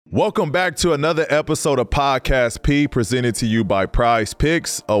Welcome back to another episode of Podcast P, presented to you by Prize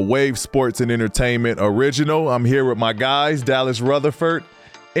Picks, a Wave Sports and Entertainment original. I'm here with my guys, Dallas Rutherford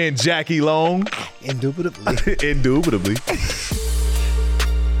and Jackie Long. Indubitably. Indubitably.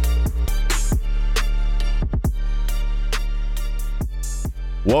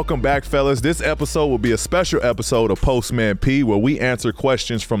 Welcome back, fellas. This episode will be a special episode of Postman P, where we answer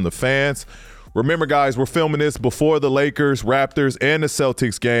questions from the fans. Remember, guys, we're filming this before the Lakers, Raptors, and the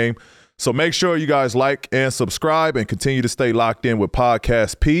Celtics game. So make sure you guys like and subscribe and continue to stay locked in with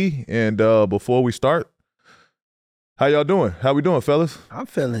Podcast P. And before we start, how y'all doing? How we doing, fellas? I'm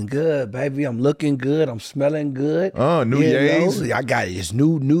feeling good, baby. I'm looking good. I'm smelling good. New yays. I got it. It's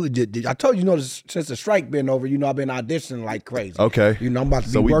new. I told you, since the strike been over, I've been auditioning like crazy. Okay. I'm about to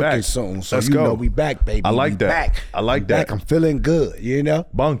be working back soon. So Let's go. We back, baby. I like that. Back. I like that. Back. I'm feeling good,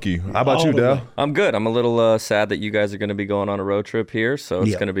 Bunky. How about you, Dal? I'm good. I'm a little sad that you guys are going to be going on a road trip here, so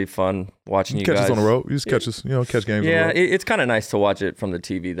it's going to be fun watching you catch guys. us on the road. You just catch us, catch games on the road. Yeah, it's kind of nice to watch it from the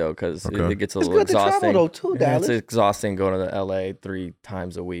TV, though, because it gets a little good exhausting. to travel, though, too, Dallas. It's exhausting going to LA 3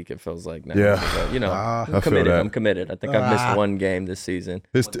 times a week, it feels like now. Yeah. But, I'm committed. I think I've missed one game this season.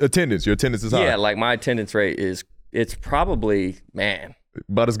 Your attendance is high. Yeah, like my attendance rate it's probably, man.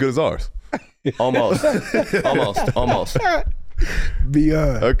 About as good as ours. Almost.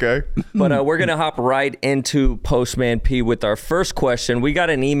 Beyond. Okay. But we're going to hop right into Postman P with our first question. We got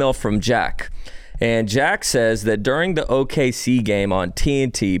an email from Jack. And Jack says that during the OKC game on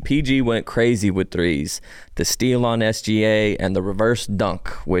TNT, PG went crazy with threes. The steal on SGA and the reverse dunk,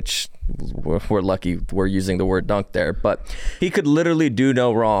 which we're lucky we're using the word dunk there. But he could literally do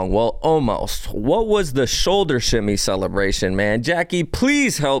no wrong. Well, almost. What was the shoulder shimmy celebration, man? Jackie,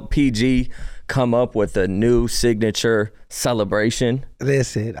 please help PG come up with a new signature celebration.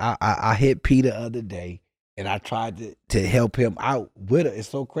 Listen, I hit P the other day. And I tried to help him out with it. It's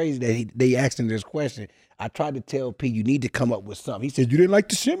so crazy that they asked him this question. I tried to tell P, you need to come up with something. He said, you didn't like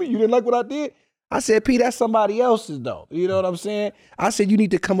the shimmy? You didn't like what I did? I said, P, that's somebody else's, though. You know what I'm saying? I said, you need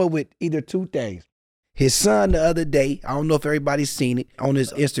to come up with either two things. His son the other day, I don't know if everybody's seen it, on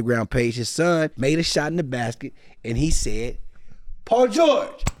his Instagram page, his son made a shot in the basket, and he said, Paul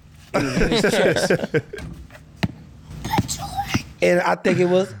George. And he hit his chest. And I think it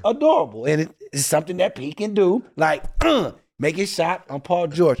was adorable. And it's something that P can do, like make a shot on Paul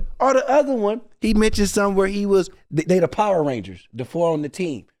George. Or the other one, he mentioned something where they the Power Rangers, the 4 on the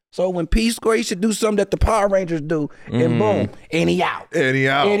team. So when P score, he should do something that the Power Rangers do, and boom, and he out. He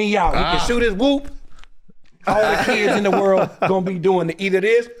can shoot his whoop. All the kids in the world gonna be doing either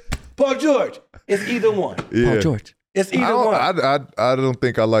this, Paul George. It's either one. Yeah. Paul George. It's either one. I don't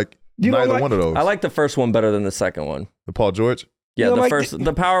think I like neither one of those. I like the first one better than the second one. The Paul George? Yeah,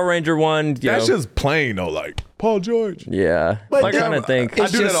 the Power Ranger one. That's just plain though, like Paul George. Yeah, but I kind of think I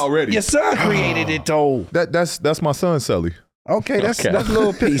do that already. Your son created it, though. That's my son, Selly. Okay, that's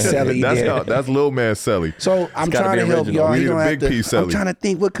little P Selly. That's little man Selly. So I'm trying to help y'all. We need a big P Selly. I'm trying to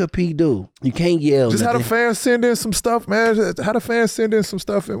think, what could P do? You can't yell. Just have the fans send in some stuff, man. Have the fans send in some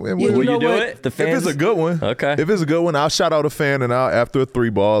stuff, and will you do it? The fans? If it's a good one, okay. If it's a good one, I'll shout out a fan, and after a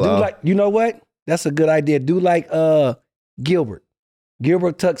 3-ball, you know what? That's a good idea. Do like Gilbert.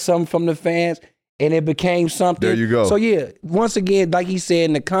 Gilbert took something from the fans, and it became something. There you go. So, yeah, once again, like he said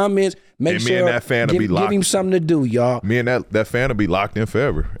in the comments, make sure me and that fan give him something to do, y'all. Me and that fan will be locked in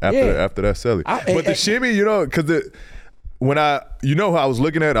forever after that Selly. But the shimmy, because when I was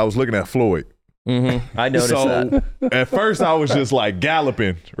looking at Floyd. Mm-hmm. I noticed that. At first, I was just like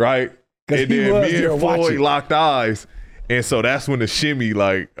galloping, right? And then me and Floyd locked eyes. And so that's when the shimmy,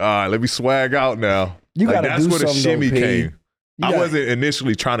 like, all right, let me swag out now. That's where the shimmy came. I wasn't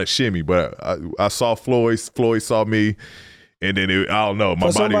initially trying to shimmy, but I saw Floyd saw me, and then I don't know,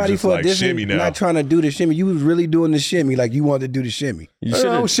 my body was just like, shimmy now. Not trying to do the shimmy. You was really doing the shimmy, like you wanted to do the shimmy.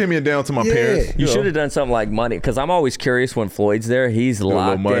 I was shimmying down to my parents. You should have done something like money, because I'm always curious when Floyd's there. He's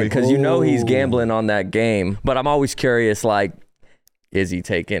locked in, because he's gambling on that game. But I'm always curious, like, is he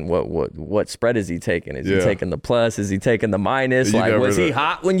taking what spread is he taking? Is he taking the plus? Is he taking the minus? Like, was he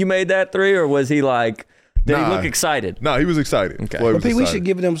hot when you made that 3, or was he like? Did he look excited? No, he was excited. Okay. But we should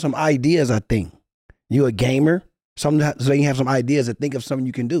give them some ideas, I think. You a gamer? So you have some ideas to think of something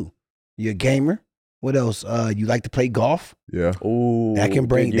you can do. You a gamer? What else? You like to play golf? Yeah. Ooh, that can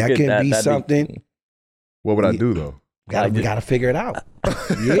be something. What would I do though? We gotta figure it out.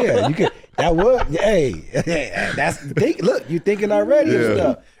 Yeah, you can. That would. Hey, look, you thinking already and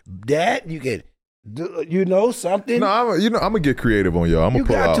stuff. That you can. Something. No, I'm gonna get creative on y'all. I'm gonna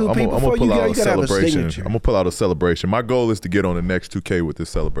pull out a celebration. I'm gonna pull out a celebration. My goal is to get on the next 2K with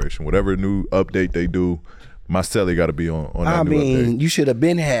this celebration. Whatever new update they do, my celly got to be on that I new mean, update. you should have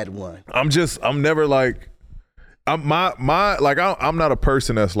been had one. I'm never like, I'm not a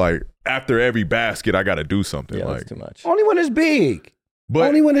person that's like, after every basket, I got to do something. Yeah, like, that's too much. Only when it's big. but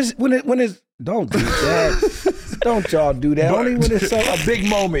Only when it's don't do that. Don't y'all do that. Only when it's a big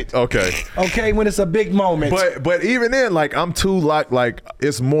moment. okay. Okay, when it's a big moment. But even then, like, I'm too like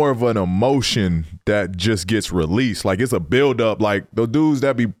it's more of an emotion that just gets released. Like, it's a buildup. Like, the dudes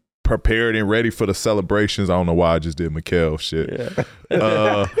that be prepared and ready for the celebrations. I don't know why I just did Mikal shit.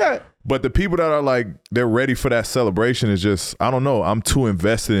 Yeah. But the people that are like, they're ready for that celebration is just, I don't know. I'm too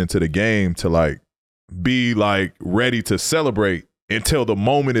invested into the game to like be like ready to celebrate until the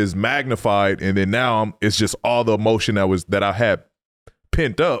moment is magnified, and then now it's just all the emotion that I had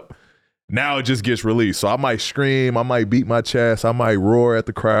pent up. Now it just gets released. So I might scream, I might beat my chest, I might roar at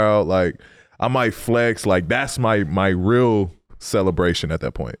the crowd, like I might flex. Like, that's my real celebration at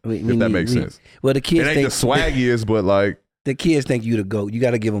that point. If that makes sense. Well, the kids It ain't think the swaggiest, but like the kids think you the GOAT. You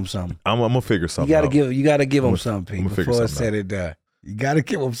got to give them something. I'm gonna figure something. You got to out. give them something, I'ma Pete, figure before it's something said and done. You got to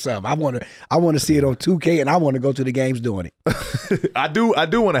give them something. I want to see it on 2K, and I want to go to the games doing it. I do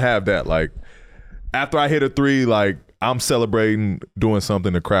want to have that. Like, after I hit a three, like, I'm celebrating, doing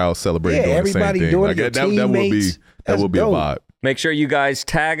something, the crowd celebrating, doing the same everybody thing. doing Like, it. that would be a dope. vibe. Make sure you guys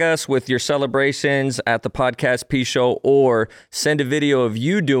tag us with your celebrations at the Podcast P Show, or send a video of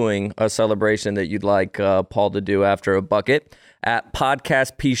you doing a celebration that you'd like Paul to do after a bucket at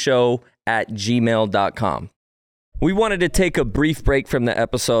podcastpshow@gmail.com. We wanted to take a brief break from the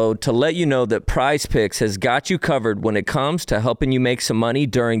episode to let you know that Prize Picks has got you covered when it comes to helping you make some money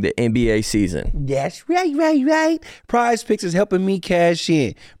during the NBA season. That's right. Prize Picks is helping me cash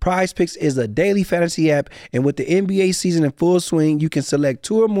in. Prize Picks is a daily fantasy app, and with the NBA season in full swing, you can select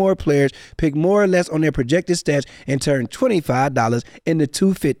 2 or more players, pick more or less on their projected stats, and turn $25 into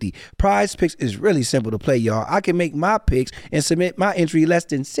 $250. Prize Picks is really simple to play, y'all. I can make my picks and submit my entry less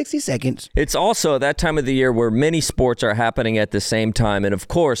than 60 seconds. It's also that time of the year where many sports are happening at the same time. And of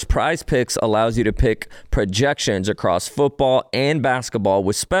course, Prize Picks allows you to pick projections across football and basketball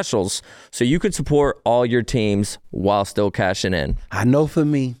with specials, so you can support all your teams while still cashing in. I know for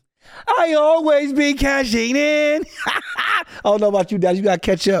me, I always be cashing in. I don't know about you, Dallas. You got to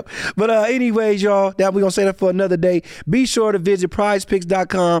catch up. But anyways, y'all, that we're going to say that for another day. Be sure to visit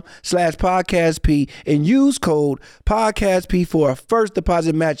prizepicks.com/podcastp and use code podcastp for a first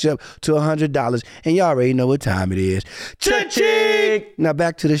deposit matchup to $100. And y'all already know what time it is. Cha-ching! Now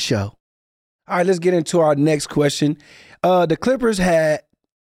back to the show. All right, let's get into our next question. The Clippers had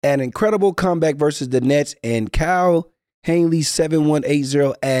an incredible comeback versus the Nets, and Kyle Hanley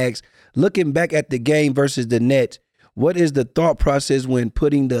 7180 asks, looking back at the game versus the Nets, what is the thought process when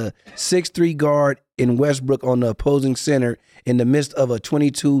putting the 6'3" guard in Westbrook on the opposing center in the midst of a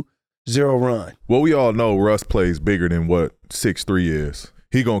 22-0 run? Well, we all know Russ plays bigger than what 6'3" is.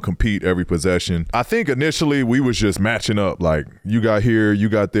 He gonna compete every possession. I think initially we was just matching up. Like, you got here, you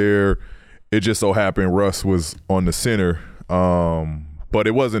got there. It just so happened Russ was on the center. But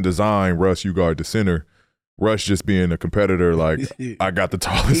it wasn't designed, Russ, you guard the center. Russ just being a competitor, like, I got the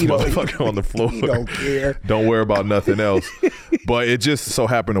tallest motherfucker on the floor. He don't care. Don't worry about nothing else. But it just so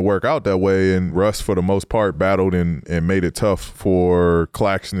happened to work out that way, and Russ, for the most part, battled and made it tough for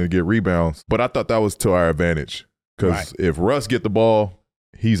Claxton to get rebounds. But I thought that was to our advantage, because if Russ get the ball,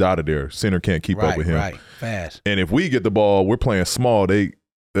 he's out of there. Center can't keep up with him. Right, fast. And if we get the ball, we're playing small.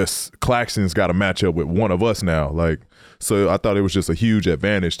 Claxton's got to match up with one of us now. Like, so I thought it was just a huge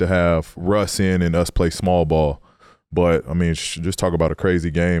advantage to have Russ in and us play small ball. But, I mean, just talk about a crazy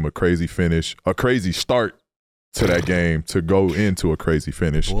game, a crazy finish, a crazy start to that game to go into a crazy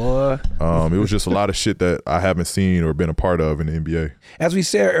finish. Boy. It was just a lot of shit that I haven't seen or been a part of in the NBA. As we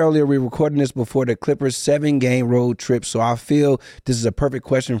said earlier, we're recording this before the Clippers' 7-game road trip, so I feel this is a perfect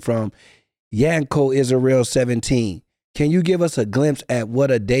question from Yanko Israel 17. Can you give us a glimpse at what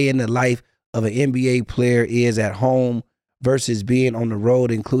a day in the life of an NBA player is at home versus being on the road,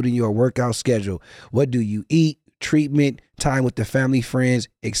 including your workout schedule? What do you eat, treatment, time with the family, friends,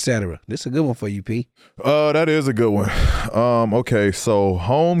 etc.? This is a good one for you, P. That is a good one. Okay, so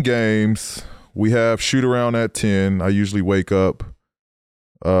home games, we have shoot around at 10. I usually wake up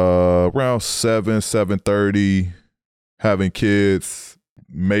around 7:30, having kids,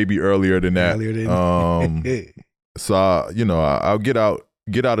 maybe earlier than that. So I'll get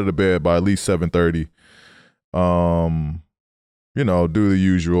out of the bed by at least 7:30. Do the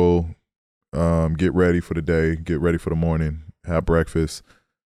usual, get ready for the day, get ready for the morning, have breakfast.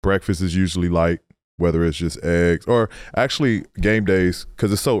 Breakfast is usually light, whether it's just eggs or actually game days,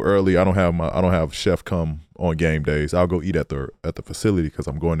 because it's so early. I don't have chef come on game days. I'll go eat at the facility because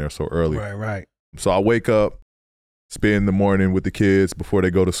I'm going there so early. Right. So I wake up, spend the morning with the kids before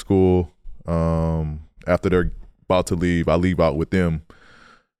they go to school. After they're about to leave, I leave out with them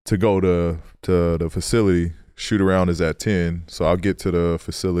to go to the facility. Shoot around is at 10, so I'll get to the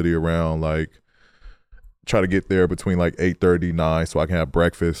facility around try to get there between 8:30, 9 so I can have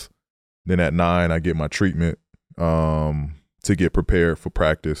breakfast. Then at 9 I get my treatment to get prepared for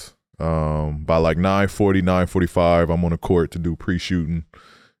practice. By 9:40, 9:45 I'm on the court to do pre-shooting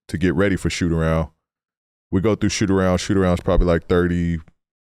to get ready for shoot around. We go through shoot around. Shoot around is probably 30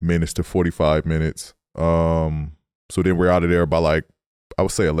 minutes to 45 minutes. So then we're out of there by I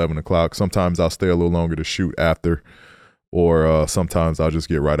would say 11 o'clock. Sometimes I'll stay a little longer to shoot after, or sometimes I'll just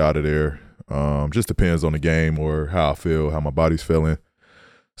get right out of there. Just depends on the game or how I feel, how my body's feeling.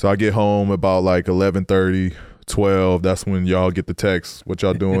 So I get home about 11:30, 12. That's when y'all get the text. What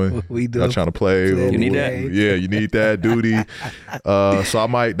y'all doing? We do. Y'all trying to play? You need that? Yeah, you need that duty. So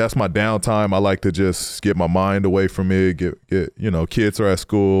that's my downtime. I like to just get my mind away from it. Get kids are at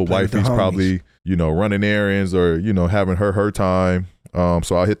school. Play with the Wifey's homies. probably running errands or having her time.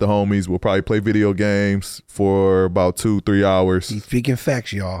 So I'll hit the homies. We'll probably play video games for about 2-3 hours. He's speaking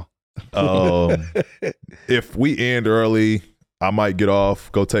facts, y'all. If we end early, I might get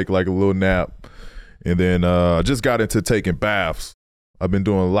off, go take a little nap. And then I just got into taking baths. I've been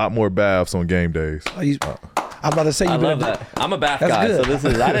doing a lot more baths on game days. I'm about to say I you love that. I'm a bath That's guy, good. so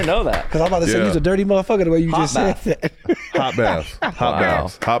I didn't know that. Because I'm about to say Yeah. you're a dirty motherfucker the way you Hot just bath. said that. Hot baths.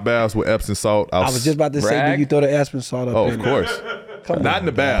 Hot baths with Epsom salt. I was just about to say, do Rag? you throw the Epsom salt up Oh, in of it? course. Come Not on, in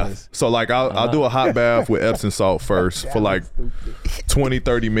the guys. bath. So I'll do a hot bath with Epsom salt first for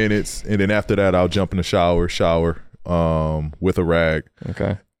 20-30 minutes, and then after that I'll jump in the shower with a rag.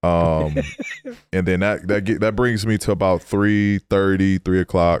 Okay. And then that brings me to about 3:30, 3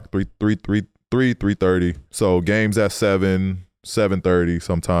 o'clock, 3:30. So games at 7:30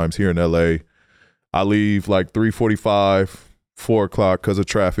 sometimes here in LA. I leave 3:45, 4 o'clock because of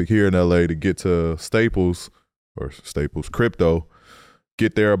traffic here in LA to get to Staples Crypto.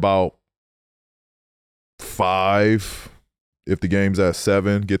 Get there about 5. If the game's at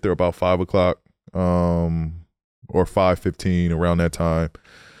 7, get there about 5 o'clock, or 5:15 around that time.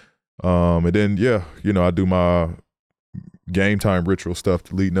 And then I do my game time ritual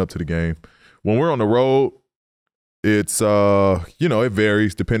stuff leading up to the game. When we're on the road, it's it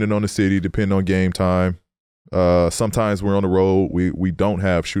varies depending on the city, depending on game time. Sometimes we're on the road, we don't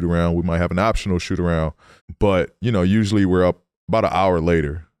have shoot around. We might have an optional shoot around, but usually we're up about an hour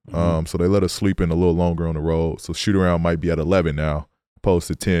later. So they let us sleep in a little longer on the road. So shoot around might be at 11 now, opposed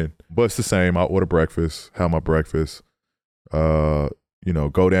to 10. But it's the same. I'll order breakfast, have my breakfast, go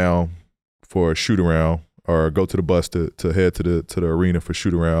down for a shoot around or go to the bus to head to the arena for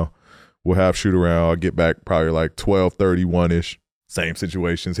shoot around. We'll have shoot around. I'll get back probably 12:30, 1-ish. Same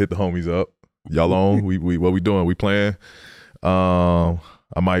situations. Hit the homies up. Y'all on? We what we doing? We playing? I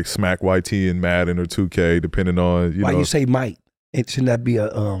might smack YT in Madden or 2K depending on Why you say might? It shouldn't that be a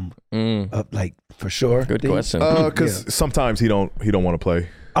for sure? Good thing? question. because sometimes he don't want to play.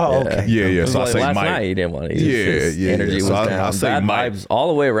 Oh, okay. Yeah. So I say last might. night he didn't want to. Yeah. Energy was So I down. say Bad might. vibes all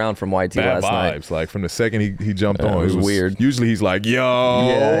the way around from YT Bad last night. vibes. From the second he jumped Yeah, on, it was weird. Usually he's like,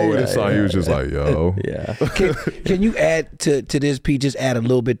 yo. This time he was just like, yo. Yeah. Can you add to this, Pete? Just add a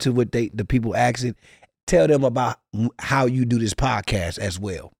little bit to what the people asking. Tell them about how you do this podcast as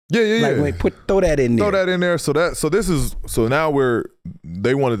well. Yeah. Throw that in there. Throw that in there. So now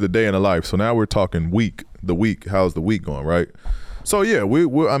they wanted the day in the life. So now we're talking the week. How's the week going, right? So yeah,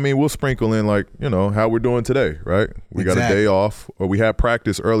 we'll sprinkle in how we're doing today, right? We got a day off, or we had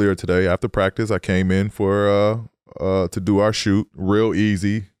practice earlier today. After practice, I came in for to do our shoot. Real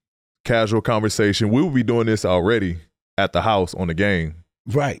easy, casual conversation. We will be doing this already at the house on the game.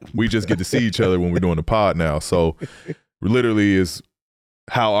 Right. We just get to see each other when we're doing the pod now. So literally is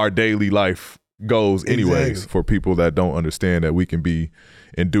how our daily life goes anyways. Exactly. For people that don't understand that we can be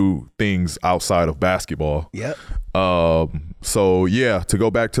and do things outside of basketball. Yep. So yeah, to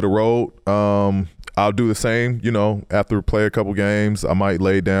go back to the road, I'll do the same, after play a couple games, I might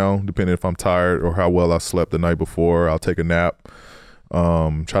lay down depending if I'm tired or how well I slept the night before. I'll take a nap,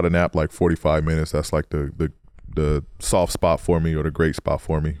 try to nap 45 minutes. That's the soft spot for me, or the great spot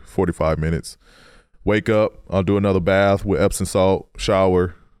for me, 45 minutes. Wake up, I'll do another bath with Epsom salt,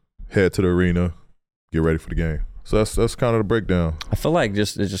 shower, head to the arena, get ready for the game. So that's kind of the breakdown. I feel like it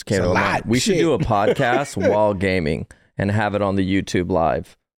just came It's a to lot. mind. We should Shit. do a podcast while gaming and have it on the YouTube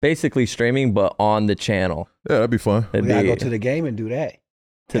live. Basically streaming, but on the channel. Yeah, that'd be fun. It'd We gotta be- go to the game and do that.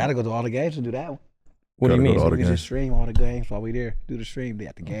 Gotta go to all the games and do that one. What do you Gotta go mean? to all the We games. just stream all the games while we there. Do the stream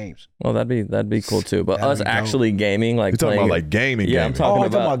at the games. Well, that'd be cool too. But That'd us be dope. actually gaming, like You talking playing about like gaming? Yeah, I'm gaming. talking Oh,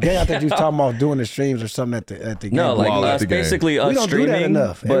 I'm talking about- about game. I thought you was talking about doing the streams or something at the game. no, like While at us the game. basically us We don't do that streaming,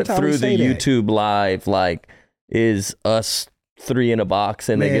 enough. Every but time we through the say that. YouTube live, like is us three in a box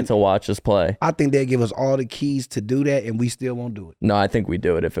and they Man. get to watch us play. I think they give us all the keys to do that, and we still won't do it. No, I think we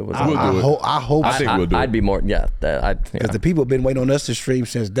do it if it was. We'll on. do it. I hope. I think we'll do it. I'd be more. Yeah, yeah. Because the people been waiting on us to stream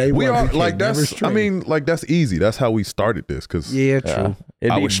since day We one. are can't like never that's. I stream. mean, like that's easy. That's how we started this. Because yeah, true.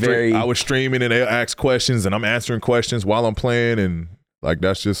 It'd I be was very. I was streaming and they ask questions and I'm answering questions while I'm playing and like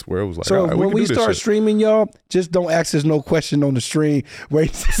that's just where it was like. So all right, when can we do this start shit. streaming, y'all, just don't ask us no question on the stream.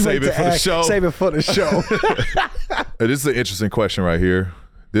 Wait, Save it for the show. Save it for the show. This is an interesting question right here.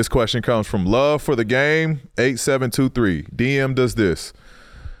 This question comes from Love for the Game 8723. DM does this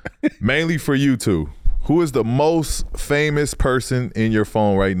mainly for you two. Who is the most famous person in your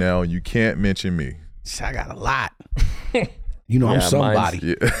phone right now? You can't mention me. I got a lot. You know, I'm Yeah,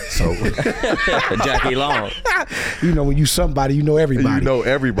 somebody. Yeah. So Jackie Long. you know, when you somebody, you know everybody. You know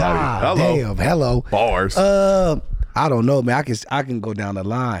everybody. Ah, Hello. damn, hello. Bars. I don't know, man. I can go down the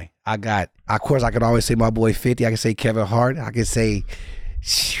line. Of course, I could always say my boy 50. I can say Kevin Hart. I can say,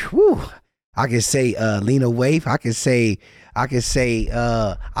 Lena Waithe. I can say,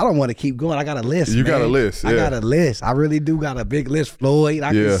 I don't want to keep going. I got a list. You got man. a list, I yeah. got a list. I really do got a big list. Floyd,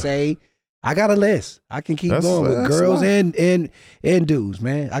 I Yeah. can say. I got a list. I can keep going with that's girls a lot. and dudes,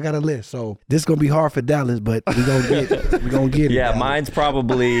 man. I got a list. So this gonna be hard for Dallas, but we gonna get it. Yeah, Dallas. mine's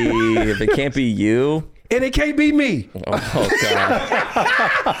probably if it can't be you. And it can't be me. Oh God.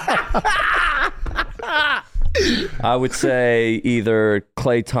 I would say either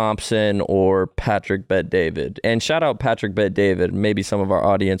Klay Thompson or Patrick Bet-David. And shout out Patrick Bet-David. Maybe some of our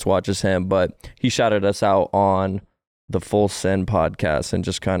audience watches him, but he shouted us out on the Full Send podcast and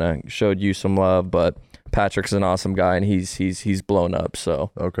just kind of showed you some love. But Patrick's an awesome guy and he's blown up.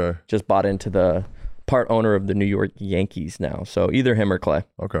 So Okay. just bought into the part owner of the New York Yankees now. So either him or Klay.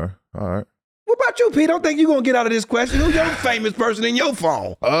 Okay. All right. What about you, Pete? Don't think you gonna get out of this question. Who's your famous person in your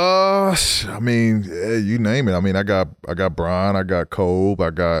phone? I mean, you name it. I mean, I got Brian, I got Kobe,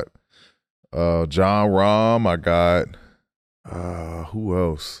 I got John Rahm, I got who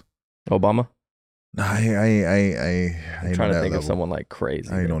else? Obama? Nah, I ain't I'm trying on to that think of level. someone like crazy.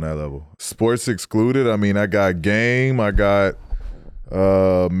 I ain't on that level. Sports excluded. I mean, I got Game, I got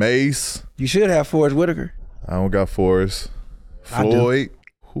Mace. You should have Forrest Whitaker. I don't got Forrest. I do. Floyd.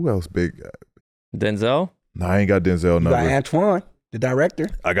 Who else big? Denzel? Nah, I ain't got Denzel You number. got Antoine, the director.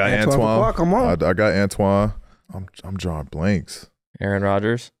 I got Antoine Antoine. Fuqua, come on. I got Antoine. I'm drawing blanks. Aaron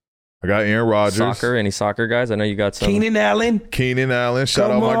Rodgers? I got Aaron Rodgers. Soccer? Any soccer guys? I know you got some. Keenan Allen. Keenan Allen.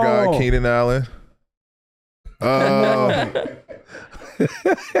 Shout Come out my guy, on. Keenan Allen.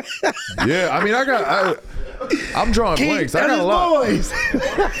 Yeah, I mean, I'm drawing blanks. I got a lot. Boys.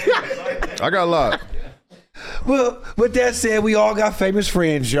 I got a lot. Well, with that said, we all got famous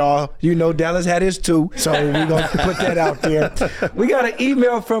friends, y'all. You know, Dallas had his too, so we're going to put that out there. We got an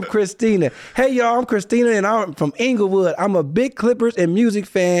email from Christina. Hey, y'all, I'm Christina, and I'm from Inglewood. I'm a big Clippers and music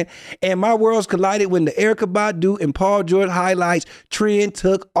fan, and my worlds collided when the Erykah Badu and Paul George highlights trend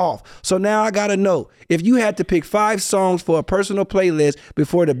took off. So now I got to know, if you had to pick 5 songs for a personal playlist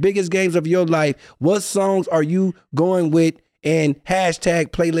before the biggest games of your life, what songs are you going with and hashtag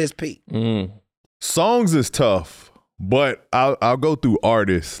playlist P? Songs is tough, but I'll go through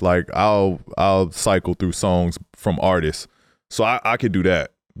artists. Like I'll cycle through songs from artists, so I could do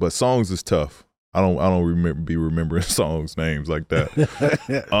that. But songs is tough. I don't be remembering songs names like that.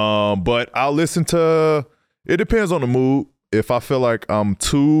 But I'll listen to. It depends on the mood. If I feel like I'm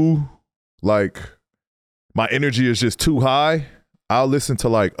too like my energy is just too high, I'll listen to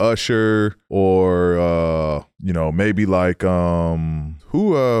like Usher or maybe like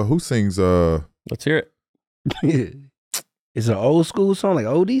who sings Let's hear it. It's an old school song, like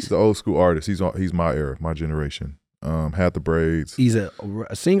oldies? He's the old school artist. He's my era, my generation. Had the braids. He's a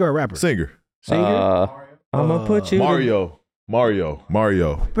singer or rapper? Singer. Singer? I'm going to put you Mario.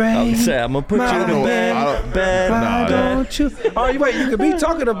 I would say I'm going to put you I to don't know. bed. Why don't you? Oh, wait, you could be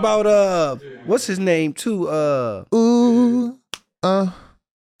talking about, what's his name, too? Ooh.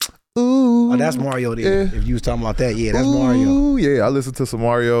 Oh, that's Mario there. Yeah. If you was talking about that, yeah, that's Mario. Ooh, yeah, I listen to some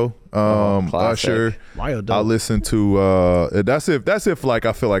Mario. classic. Usher. Mario dope. I listen to that's if like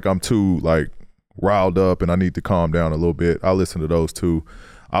I feel like I'm too like riled up and I need to calm down a little bit. I'll listen to those two.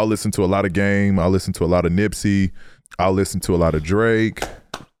 I'll listen to a lot of Game. I'll listen to a lot of Nipsey. I'll listen to a lot of Drake.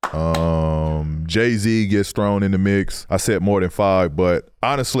 Jay-Z gets thrown in the mix. I said more than 5, but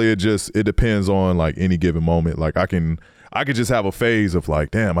honestly it depends on like any given moment. Like I could just have a phase of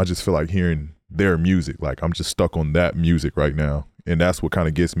like, damn, I just feel like hearing their music. Like I'm just stuck on that music right now. And that's what kind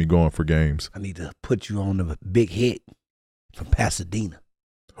of gets me going for games. I need to put you on the big hit from Pasadena.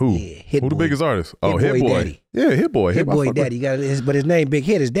 Who? Yeah, Hit Who the Boy. biggest artist? Oh, Hit Hit Boy Boy. Daddy. Yeah, Hit Boy. Hit I Boy fuck Daddy. But his name Big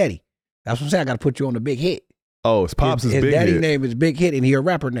Hit is Daddy. That's what I'm saying. I got to put you on the Big Hit. Oh, it's Pops' his Big daddy Hit. name is Big Hit, and he a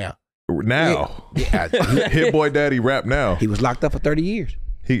rapper now. Now. Yeah. Hit Boy Daddy rap now. He was locked up for 30 years.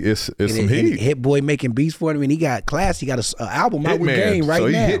 It's some And heat. Hit Boy making beats for him, and he got class. He got an album out with Hitman. Game right so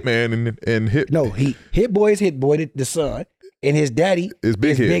he now. Hitman and Hit. No, Hit Boy is Hit Boy, the son, and his daddy Is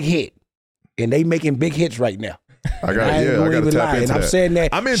Big Hit. Big Hit, and they making big hits right now. I got ain't I gonna got to even tap lie. into And I'm that. saying that.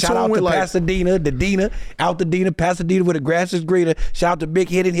 I'm in shout tune out with to like Pasadena, Pasadena where the grass is greener. Shout out to Big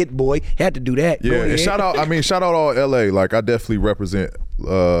Hit and Hit Boy. Had to do that. yeah, Go and ahead. shout out all LA. Like I definitely represent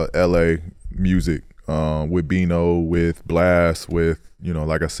LA music with Bino, with Blast, with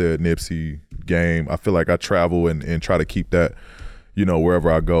like I said, Nipsey, Game. I feel like I travel and try to keep that,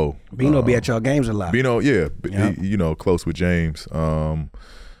 wherever I go. Bino be at y'all games a lot. Bino, yeah, Yep. he, close with James.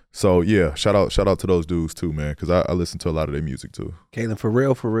 So yeah, shout out to those dudes too, man, because I listen to a lot of their music too. Kalen, for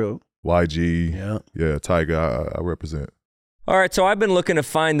real. YG, yeah, Tiger, I represent. All right, so I've been looking to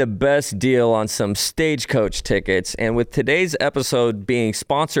find the best deal on some Stagecoach tickets, and with today's episode being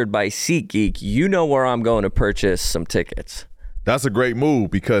sponsored by SeatGeek, you know where I'm going to purchase some tickets. That's a great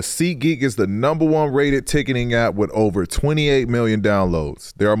move because SeatGeek is the #1 rated ticketing app with over 28 million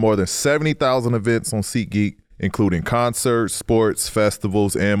downloads. There are more than 70,000 events on SeatGeek, including concerts, sports,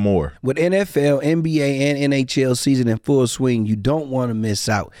 festivals, and more. With NFL, NBA, and NHL season in full swing, you don't want to miss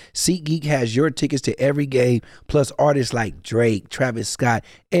out. SeatGeek has your tickets to every game, plus artists like Drake, Travis Scott,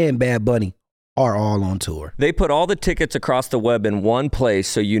 and Bad Bunny are all on tour. They put all the tickets across the web in one place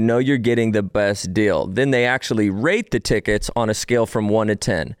so you know you're getting the best deal. Then they actually rate the tickets on a scale from 1 to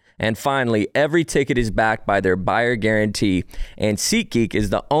 10. And finally, every ticket is backed by their buyer guarantee, and SeatGeek is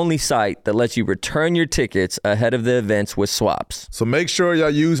the only site that lets you return your tickets ahead of the events with swaps. So make sure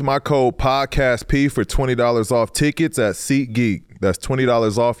y'all use my code PODCASTP for $20 off tickets at SeatGeek. That's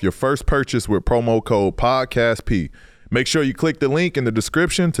 $20 off your first purchase with promo code PODCASTP. Make sure you click the link in the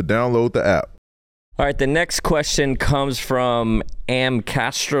description to download the app. All right, the next question comes from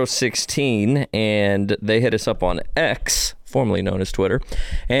amcastro16, and they hit us up on X, formerly known as Twitter,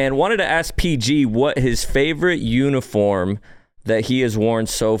 and wanted to ask PG what his favorite uniform that he has worn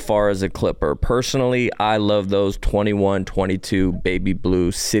so far as a Clipper. Personally, I love those 21-22 baby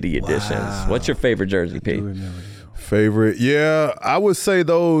blue city editions. What's your favorite jersey, P? Favorite, yeah, I would say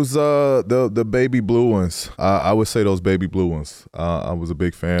those the baby blue ones. I would say those baby blue ones. I was a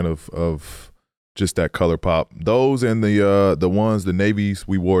big fan of just that color pop. Those and the ones, the navies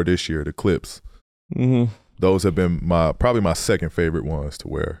we wore this year, the clips. Mm-hmm. Those have been probably my second favorite ones to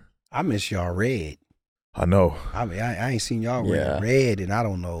wear. I miss y'all red. I know. I mean, I ain't seen y'all wear red, and I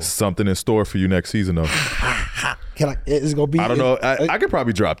don't know. Something in store for you next season, though. Can I? It's gonna be. I don't know. I could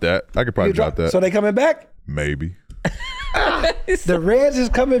probably drop that. I could probably drop that. So they coming back? Maybe. The Reds is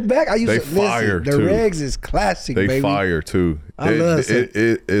coming back. They fire the too. Reds is classic. They baby. fire too. I love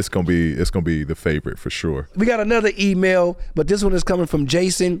it's gonna be the favorite for sure. We got another email, but this one is coming from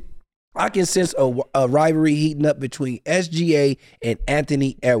Jason. I can sense a rivalry heating up between SGA and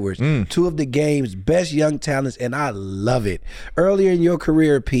Anthony Edwards, two of the game's best young talents, and I love it. Earlier in your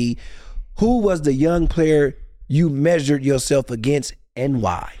career, P, who was the young player you measured yourself against and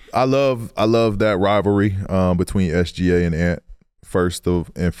why? I love that rivalry between SGA and Ant. First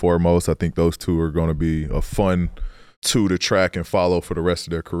and foremost, I think those two are going to be a fun two to track and follow for the rest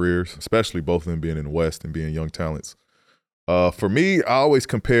of their careers, especially both of them being in the West and being young talents. For me, I always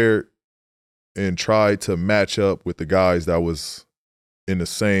compared and tried to match up with the guys that was in the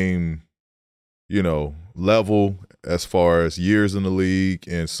same, level as far as years in the league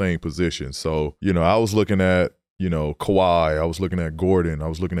and same position. So, I was looking at, Kawhi, I was looking at Gordon, I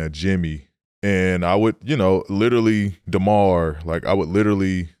was looking at Jimmy, and I would, literally DeMar, like I would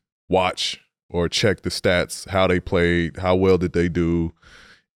literally watch or check the stats, how they played, how well did they do.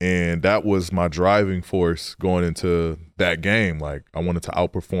 And that was my driving force going into that game. Like I wanted to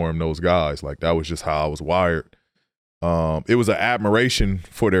outperform those guys. Like that was just how I was wired. It was an admiration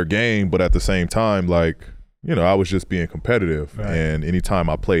for their game, but at the same time, like, I was just being competitive. Right. And anytime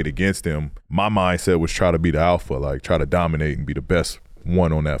I played against them, my mindset was try to be the alpha, like try to dominate and be the best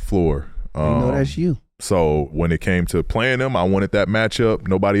one on that floor. That's you. So when it came to playing them, I wanted that matchup.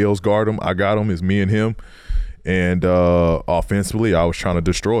 Nobody else guard him. I got him. It's me and him. And offensively, I was trying to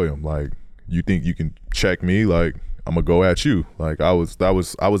destroy him. Like, you think you can check me? Like, I'm gonna go at you. Like I was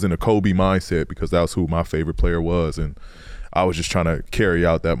in a Kobe mindset because that was who my favorite player was, and I was just trying to carry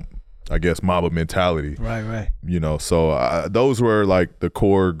out that I guess, Mamba mentality. Right. You know, so those were like the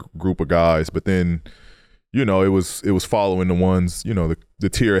core group of guys. But then, you know, it was following the ones, you know, the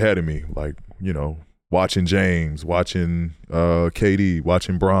tier ahead of me, like, you know, watching James, watching KD,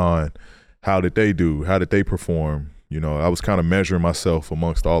 watching Bron. How did they do? How did they perform? You know, I was kind of measuring myself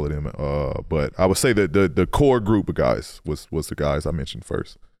amongst all of them. But I would say that the core group of guys was the guys I mentioned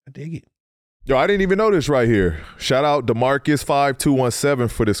first. I dig it. Yo, I didn't even know this right here. Shout out DeMarcus5217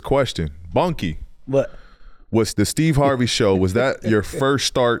 for this question. Bunky. What? Was the Steve Harvey show, was that your first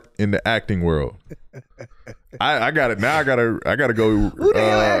start in the acting world? I got it. Now I gotta go. Who the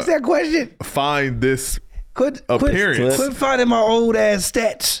hell asked that question? Find this Quit finding my old ass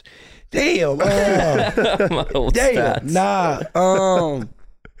stats. Damn. My old damn. stats. Nah.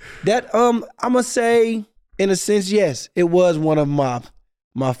 I'ma say, in a sense, yes, it was one of my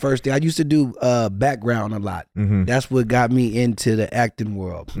first thing. I used to do background a lot. Mm-hmm. That's what got me into the acting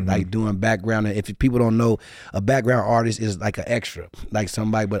world, Mm-hmm. like doing background. And if people don't know, a background artist is like an extra, like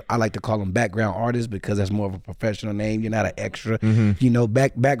somebody, but I like to call them background artists because that's more of a professional name. You're not an extra. Mm-hmm. You know,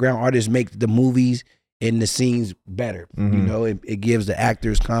 background artists make the movies and the scenes better. Mm-hmm. You know, it gives the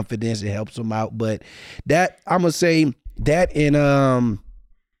actors confidence. It helps them out. But that, I'm going to say that, and I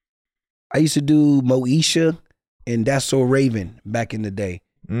used to do Moesha and That's So Raven back in the day.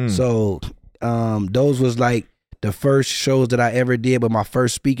 So those was like the first shows that I ever did, but my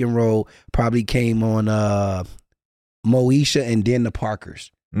first speaking role probably came on Moesha and then the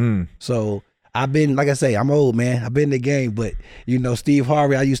Parkers. So I've been, like I say, I'm old, man. I've been in the game, but you know, Steve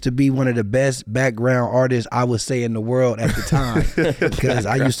Harvey, I used to be one of the best background artists I would say in the world at the time because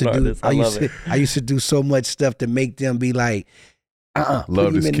I used to do so much stuff to make them be like, love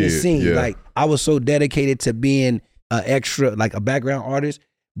put this him in kid. this scene. Yeah. Like I was so dedicated to being an extra, like a background artist,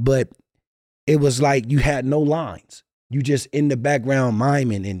 but it was like you had no lines. You just in the background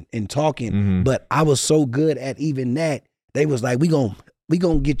miming and talking. Mm-hmm. But I was so good at even that. They was like, we gonna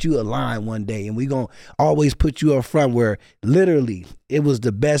get you a line one day and we gonna always put you up front, where literally it was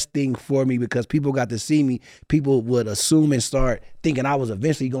the best thing for me because people got to see me. People would assume and start thinking I was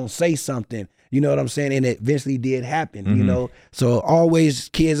eventually gonna say something. You know what I'm saying? And it eventually did happen, you know? So always,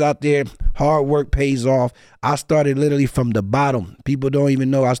 kids out there, hard work pays off. I started literally from the bottom. People don't even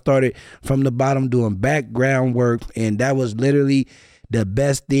know I started from the bottom doing background work. And that was literally the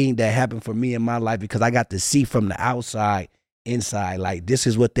best thing that happened for me in my life because I got to see from the outside, inside. Like, this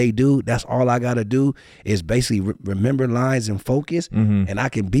is what they do. That's all I got to do is basically remember lines and focus, and I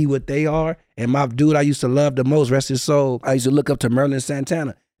can be what they are. And my dude I used to love the most, rest his soul, I used to look up to Merlin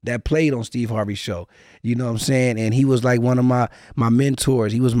Santana. That played on Steve Harvey's show. You know what I'm saying? And he was like one of my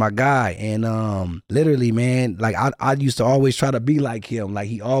mentors. He was my guy. And literally, man, like I used to always try to be like him. Like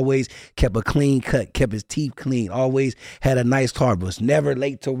he always kept a clean cut, kept his teeth clean, always had a nice car, was never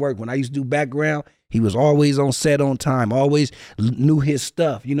late to work. When I used to do background, he was always on set on time, always knew his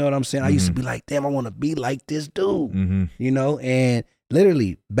stuff. You know what I'm saying? I used to be like, damn, I want to be like this dude. You know? And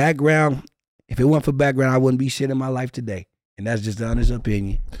literally, background, if it weren't for background, I wouldn't be shit in my life today. And that's just the honest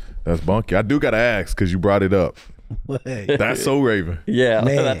opinion. That's bunky. I do got to ask because you brought it up. What? That's So Raven. Yeah,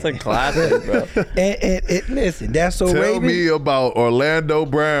 Man. that's a classic, bro. and listen, That's So Tell Raven. me about Orlando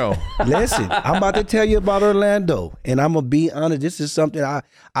Brown. Listen, I'm about to tell you about Orlando. And I'm going to be honest. This is something I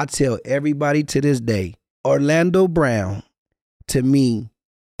tell everybody to this day. Orlando Brown, to me,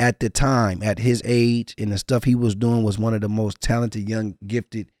 at the time, at his age and the stuff he was doing, was one of the most talented, young,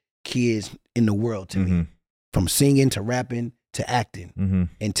 gifted kids in the world to me. From singing to rapping to acting.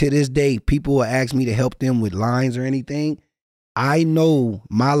 And to this day, people will ask me to help them with lines or anything. I know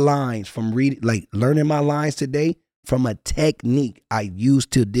my lines from learning my lines today from a technique I use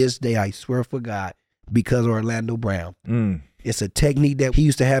to this day, I swear for God, because of Orlando Brown. It's a technique that he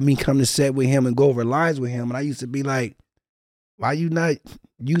used to have me come to set with him and go over lines with him. And I used to be like, why you not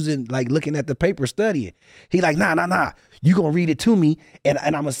using, like, looking at the paper studying? He like, nah. You gonna read it to me and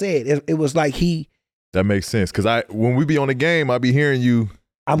I'm gonna say it. It was like That makes sense because when we be on the game, I be hearing you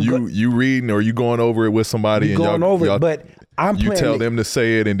reading or you going over it with somebody and but I'm you playing tell it them to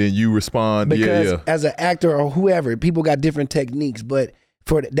say it and then you respond. because as an actor or whoever, people got different techniques. But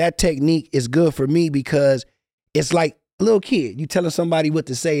for that technique is good for me because it's like a little kid. You telling somebody what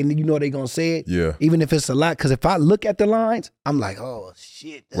to say and you know they're gonna say it. Yeah. Even if it's a lot, because if I look at the lines, I'm like, oh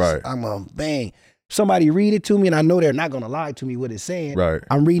shit, Right. I'm gonna bang. Somebody read it to me and I know they're not going to lie to me what it's saying. Right.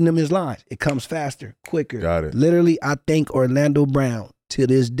 I'm reading them his lines. It comes faster, quicker. Got it. Literally, I thank Orlando Brown to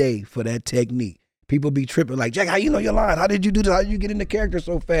this day for that technique. People be tripping like, Jack, how you know your line? How did you do this? How did you get in the character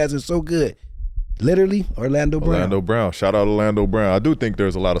so fast and so good? Literally, Orlando Brown. Orlando Brown. Shout out Orlando Brown. I do think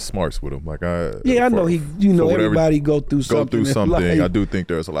there's a lot of smarts with him. Like I know he. Everybody go through something. I do think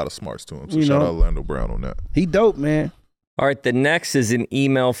there's a lot of smarts to him. So shout out Orlando Brown on that. He dope, man. All right, the next is an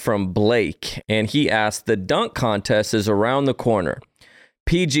email from Blake, and he asked, the dunk contest is around the corner.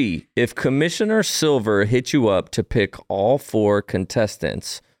 PG, if Commissioner Silver hit you up to pick all 4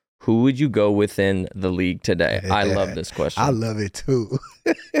 contestants, who would you go within the league today? I love this question. I love it too.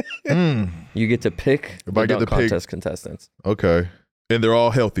 You get to pick the dunk contest contestants. Okay. And they're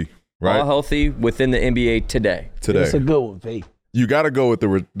all healthy, right? All healthy within the NBA today. That's a good one, P. You got to go with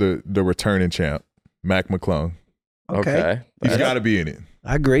the returning champ, Mac McClung. Okay. He's got to be in it.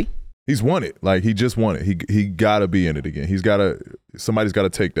 I agree. He's won it. Like, he just won it. He got to be in it again. Somebody's got to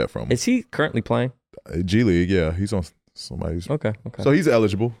take that from him. Is he currently playing? G League, yeah. He's on somebody's. Okay. So he's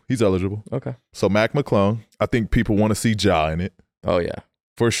eligible. Okay. So Mac McClung, I think people want to see Ja in it. Oh, yeah.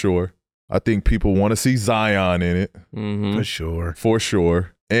 For sure. I think people want to see Zion in it. Mm-hmm. For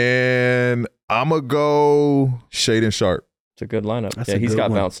sure. And I'm going to go Shaedon Sharp. It's a good lineup. That's He's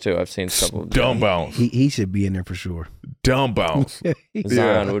got one. bounce, too. I've seen a couple. Dumb bounce. He should be in there for sure. Dumb bounce.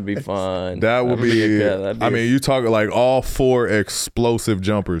 Zion would be fun. That would be you talk like all 4 explosive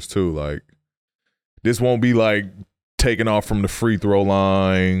jumpers, too. Like, this won't be like taking off from the free throw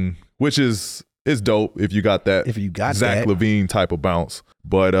line, which is dope if you got that. If you got Zach that. LaVine type of bounce.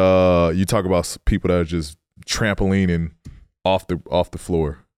 But you talk about people that are just trampolining off the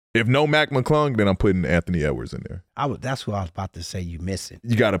floor. If no Mac McClung, then I'm putting Anthony Edwards in there. That's what I was about to say. You missing.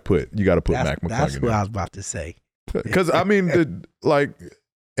 You got to put Mac McClung That's in what there. I was about to say. Because I mean,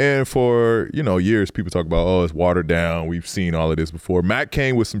 and for years people talk about, it's watered down. We've seen all of this before. Mac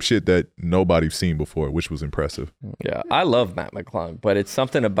came with some shit that nobody's seen before, which was impressive. Yeah, I love Matt McClung, but it's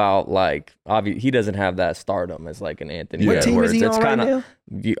something about he doesn't have that stardom as like an Anthony What Edwards. team is he It's on right kinda,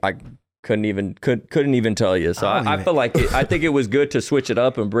 now? I couldn't even tell you. So I feel like I think it was good to switch it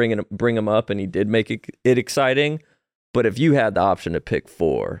up and bring him up, and he did make it exciting. But if you had the option to pick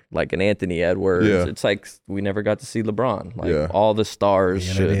 4, like an Anthony Edwards, it's like we never got to see LeBron. Like all the stars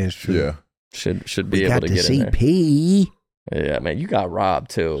should be able to get in there. P. Yeah, man, you got robbed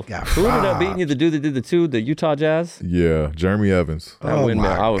too. Who ended up beating you? The dude that did the Utah Jazz? Yeah, Jeremy Evans. I was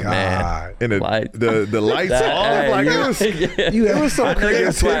God. mad. And the lights off. Like It was some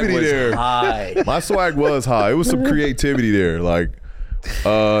creativity there. My swag was high. It was some creativity there. Like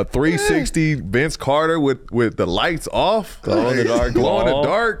 360 Vince Carter with the lights off. Glow in the dark. Glow in the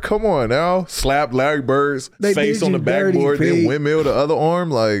dark. Come on now. Slap Larry Bird's face on the backboard, then windmill the other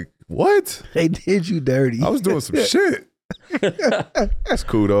arm. Like, what? They did you dirty. I was doing some shit. That's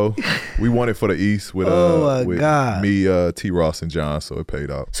cool though. We won it for the East with God. me, T. Ross, and John, so it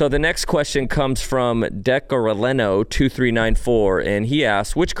paid out. So the next question comes from Decoreleno2394, and he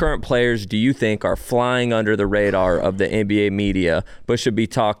asks, which current players do you think are flying under the radar of the NBA media but should be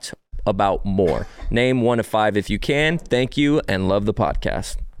talked about more? Name 1 to 5 if you can. Thank you and love the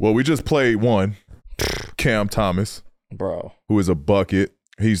podcast. Well, we just played one, Cam Thomas, bro, who is a bucket.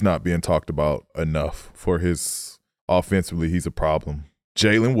 He's not being talked about enough for his offensively. He's a problem.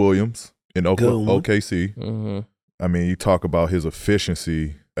 Jalen Williams in OKC. Mm-hmm. I mean, you talk about his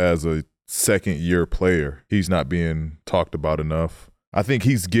efficiency as a second-year player. He's not being talked about enough. I think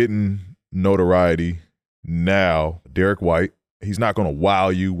he's getting notoriety now. Derek White, he's not going to wow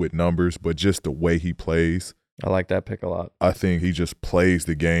you with numbers, but just the way he plays. I like that pick a lot. I think he just plays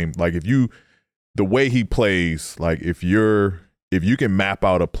the game. Like the way he plays, like if you can map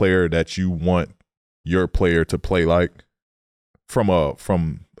out a player that you want your player to play like from a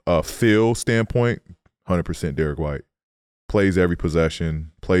feel standpoint, 100% Derek White. Plays every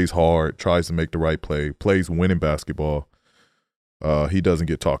possession, plays hard, tries to make the right play, plays winning basketball. He doesn't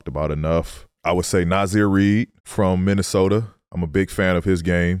get talked about enough. I would say Nasir Reed from Minnesota. I'm a big fan of his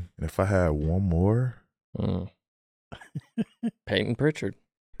game. And if I had one more. Peyton Pritchard.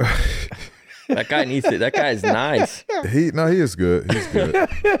 That guy needs it. That guy is nice. He is good. He's good.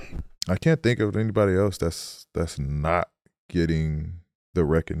 I can't think of anybody else that's not getting the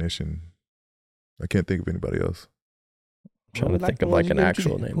recognition. I can't think of anybody else. I'm trying to think of like an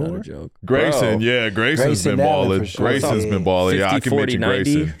actual name, not a joke. Grayson, Grayson's been balling. Sure. Grayson's been balling. 50, Yeah, I can 40, mention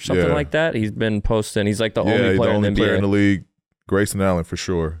 90, Grayson. something like that. He's been posting. He's like the only player in the NBA. Player in the league. Grayson Allen for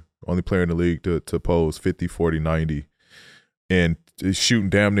sure. Only player in the league to pose 50, 40, 90. And is shooting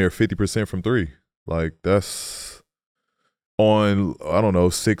damn near 50% from 3. Like that's on, I don't know,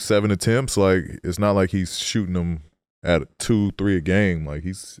 6, 7 attempts. Like it's not like he's shooting them at 2, 3 a game. Like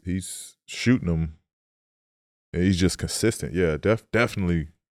he's shooting them. And he's just consistent. Yeah, definitely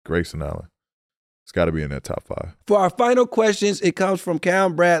Grayson Allen. It's got to be in that top 5. For our final questions, it comes from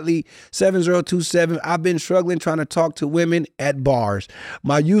Cam Bradley, 7027. I've been struggling trying to talk to women at bars.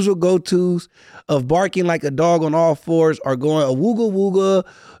 My usual go-tos of barking like a dog on all fours are going a wooga wooga,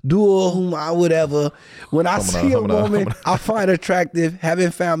 dual, whatever. When I see a woman I find attractive,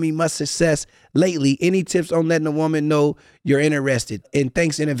 haven't found me much success lately. Any tips on letting a woman know you're interested? And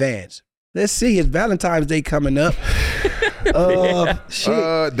thanks in advance. Let's see. It's Valentine's Day coming up.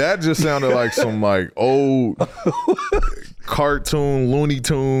 Shit. That just sounded like some like old cartoon Looney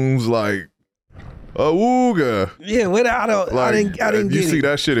Tunes, like a wooga. Yeah, I didn't get it. You see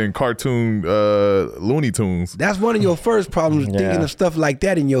that shit in cartoon Looney Tunes. That's one of your first problems, thinking of stuff like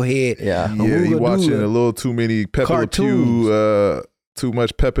that in your head. Yeah, you watching a little too many Pepe Le Pew. Too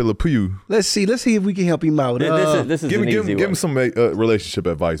much Pepe Le Pew. Let's see if we can help him out. This is give an easy one. Give him some relationship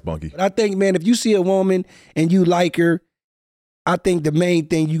advice, Bunky. I think, man, if you see a woman and you like her, I think the main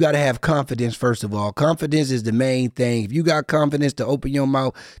thing, you got to have confidence, first of all. Confidence is the main thing. If you got confidence to open your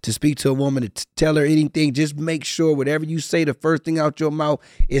mouth, to speak to a woman, to tell her anything, just make sure whatever you say, the first thing out your mouth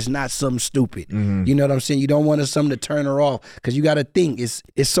is not something stupid. Mm-hmm. You know what I'm saying? You don't want something to turn her off, because you got to think. It's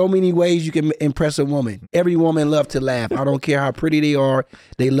so many ways you can impress a woman. Every woman loves to laugh. I don't care how pretty they are.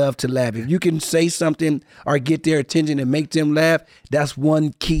 They love to laugh. If you can say something or get their attention and make them laugh, that's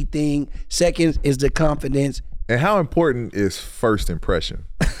one key thing. Second is the confidence. And how important is first impression?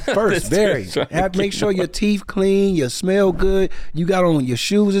 First, very. Make sure your teeth clean, you smell good, you got on your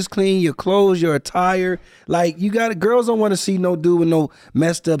shoes is clean, your clothes, your attire. Like, girls don't want to see no dude with no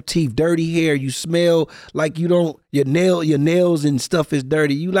messed up teeth, dirty hair. You smell like your nails and stuff is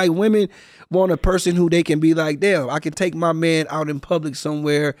dirty. You like women want a person who they can be like, damn, I can take my man out in public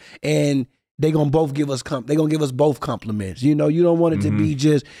somewhere and they gonna both give us they gonna give us both compliments. You know, you don't want it to be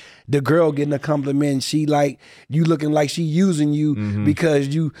just the girl getting a compliment. She like you looking like she using you because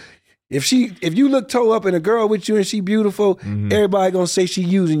if you look toe up and a girl with you and she beautiful, everybody gonna say she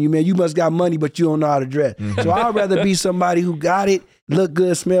using you, man. You must got money, but you don't know how to dress. So I'd rather be somebody who got it, look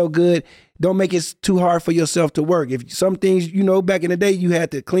good, smell good. Don't make it too hard for yourself to work. If some things, back in the day, you had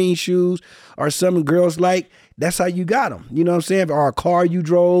to clean shoes or some girls like, that's how you got them. You know what I'm saying? Or a car you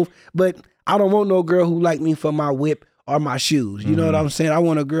drove. But I don't want no girl who like me for my whip or my shoes. You know what I'm saying? I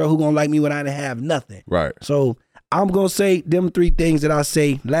want a girl who gonna like me when I didn't have nothing. Right. So I'm gonna say them 3 things that I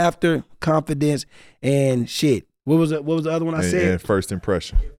say: laughter, confidence, and shit. What was the other one I said? And first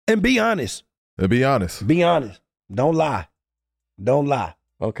impression. And be honest. Be honest. Be honest. Don't lie. Don't lie.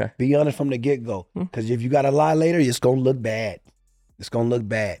 Okay. Be honest from the get-go. Because if you gotta lie later, it's gonna look bad. It's gonna look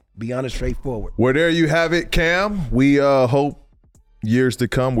bad. Be honest, straightforward. Well, there you have it, Cam. We hope years to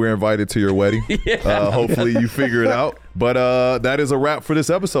come we're invited to your wedding. Hopefully you figure it out. But that is a wrap for this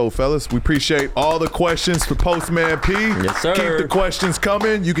episode, fellas. We appreciate all the questions for Postman P. Yes, sir. Keep the questions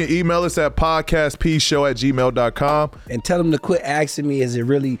coming. You can email us at podcastpshow@gmail.com. And tell them to quit asking me, is it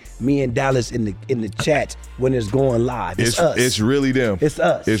really me and Dallas in the chat when it's going live? It's us. It's really them. It's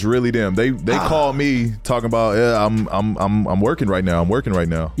us. It's really them. They call me talking about, I'm working right now. I'm working right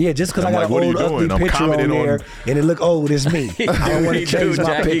now. Yeah, just because I got like, an old ugly picture on there and it look old, it's me. I don't want to change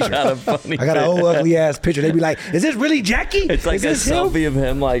my picture. I got an old ugly ass picture. They be like, is this really Jackie? It's like a selfie of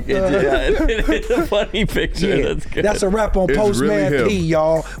him. Like it's a funny picture. Yeah, that's good. That's a wrap on It's Postman really P,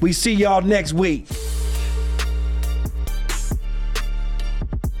 y'all. We see y'all next week.